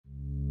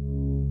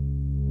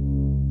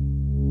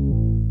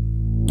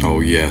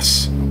Oh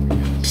yes,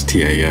 it's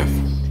TAF.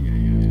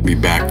 We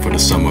back for the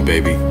summer,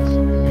 baby.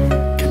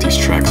 Get these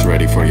tracks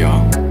ready for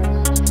y'all. You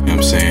know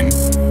what I'm saying?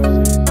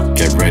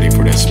 Get ready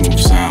for that smooth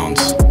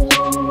sounds.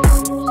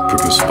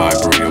 Produced by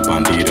Burrito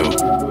Bandido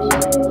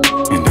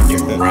and the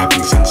new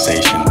rapping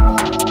sensation,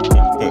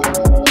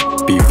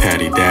 Beef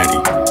Patty Daddy.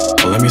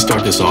 But let me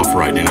start this off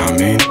right, you know what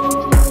I mean?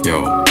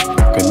 Yo,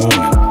 good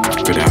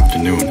morning, good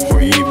afternoon, or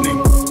evening.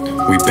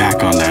 We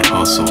back on that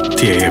hustle.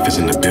 TAF is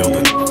in the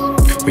building.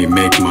 We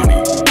make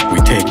money, we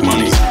take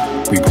money,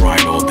 we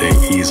grind all day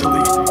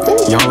easily.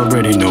 Y'all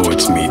already know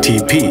it's me,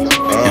 TP,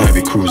 and I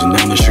be cruising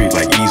down the street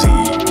like Easy.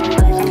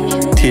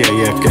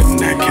 TAF getting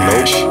that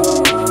cash,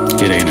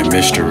 it ain't a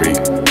mystery.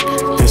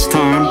 This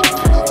time,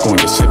 going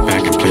to sit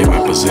back and play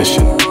my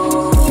position.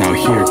 Now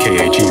here,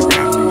 KAG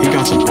rap, he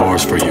got some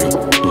bars for you.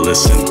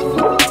 Listen.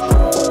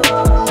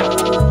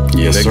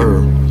 Yes, nigga.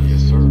 Sir.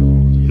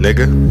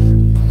 Nigga.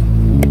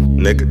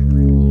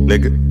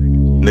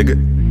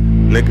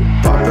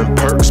 Poppin'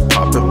 perks,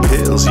 poppin'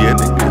 pills, yeah,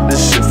 nigga,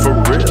 this shit for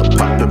real.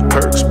 Poppin'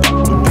 perks,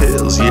 poppin'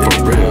 pills, yeah,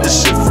 nigga,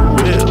 this shit for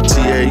real.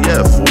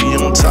 TAF, we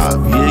on top,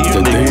 yeah,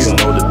 you niggas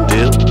know the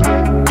deal.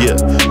 Yeah,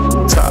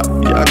 top,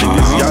 y'all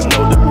niggas, y'all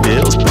know the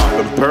deals.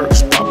 Poppin'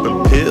 perks,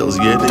 poppin' pills,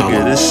 yeah,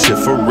 nigga, this shit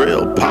for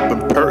real.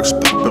 Poppin' perks,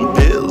 poppin'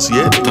 pills,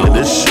 yeah, nigga,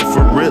 this shit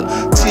for real.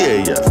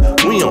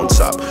 TAF, we on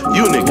top,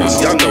 you niggas,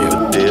 y'all know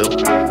the deal.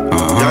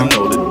 Y'all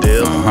know the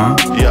deal.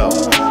 Yo.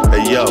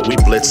 Hey yo, we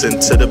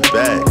blitzin' to the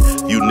bag.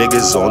 You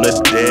niggas on a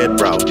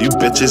dead route. You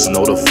bitches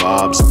know the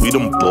vibes. We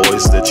them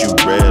boys that you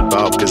read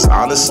about. Cause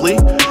honestly,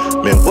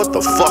 man, what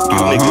the fuck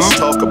you niggas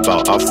talk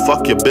about? I'll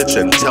fuck your bitch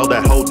and tell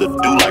that hoe to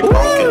do like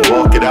Ronk and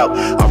walk it out.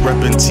 I'm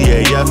reppin'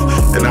 TAF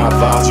and I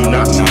advise you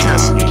not to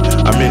test me.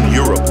 I'm in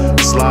Europe,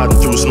 sliding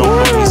through snow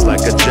bunnies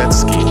like a jet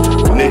ski.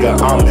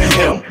 Nigga, I'm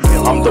him.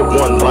 I'm the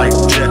one like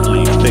Jet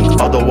Li.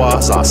 Think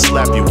otherwise, I'll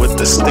slap you with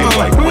the stick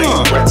like Wayne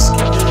Gretzky.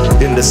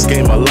 In this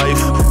game of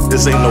life,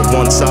 this ain't no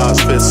one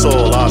size fits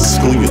all. I'll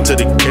school you to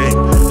the game,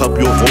 help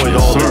you avoid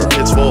all the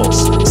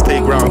pitfalls. Stay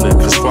grounded,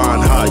 cause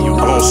flying high, you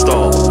gon'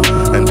 stall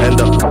and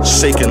end up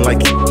shaking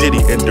like you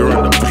Diddy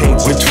enduring the pain.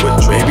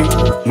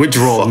 Baby?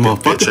 Withdrawal,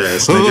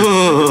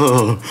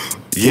 motherfucker.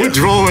 Yeah.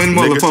 Withdrawing,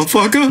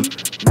 motherfucker.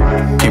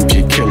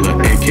 Kimchi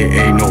killer,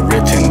 aka no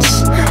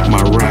writtens.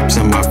 My raps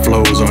and my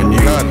flows on you,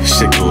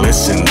 shit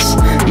listens.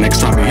 Next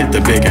time you hit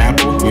the Big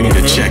Apple, you need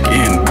to check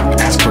in,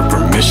 ask for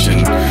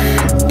permission.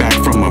 Back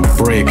from a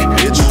break,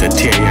 the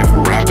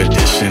TAF rap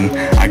edition.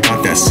 I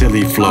got that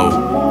silly flow,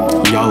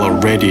 y'all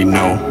already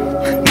know.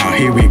 Now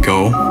here we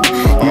go.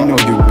 You know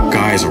you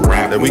guys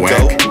rap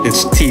whack.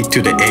 It's T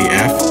to the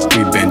AF.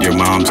 We bend your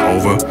moms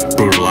over,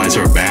 brutalize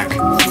her back.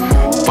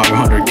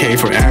 500K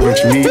for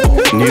average meat.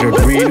 Need a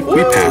greed,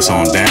 we pass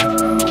on that.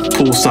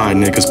 Poolside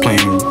niggas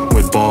playing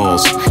with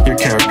balls. Your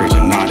characters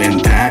are not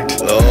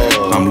intact.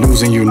 I'm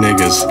losing you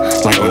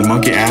niggas. Like when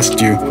Monkey asked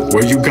you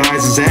where you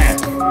guys is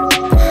at.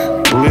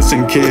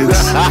 Listen kids,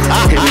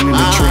 hidden in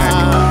the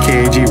track.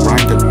 KAG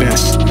rhyme the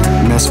best.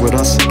 Mess with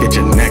us, get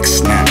your neck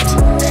snapped.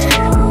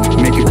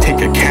 Make you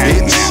take a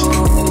cat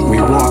nap. We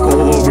walk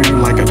all over you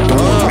like a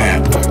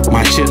doormat.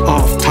 My shit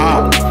off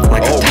top,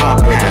 like a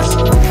top hat.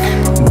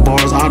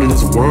 Bars out of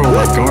this world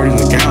like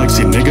Guardians of the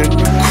Galaxy, nigga.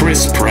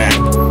 Chris Pratt.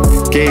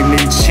 Game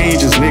needs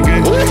changes,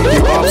 nigga.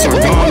 You ops are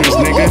goners,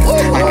 nigga.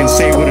 I can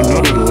say with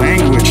another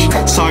language.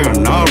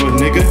 Sayonara,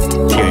 nigga.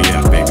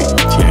 TAF, baby.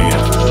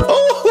 TAF.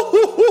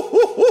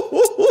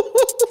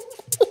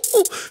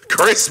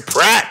 Chris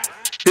Pratt.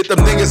 Hit them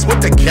niggas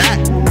with the cat.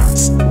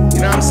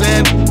 You know what I'm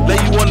saying? Lay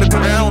you on the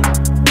ground.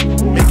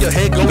 Make your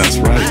head go That's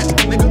right.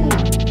 nigga.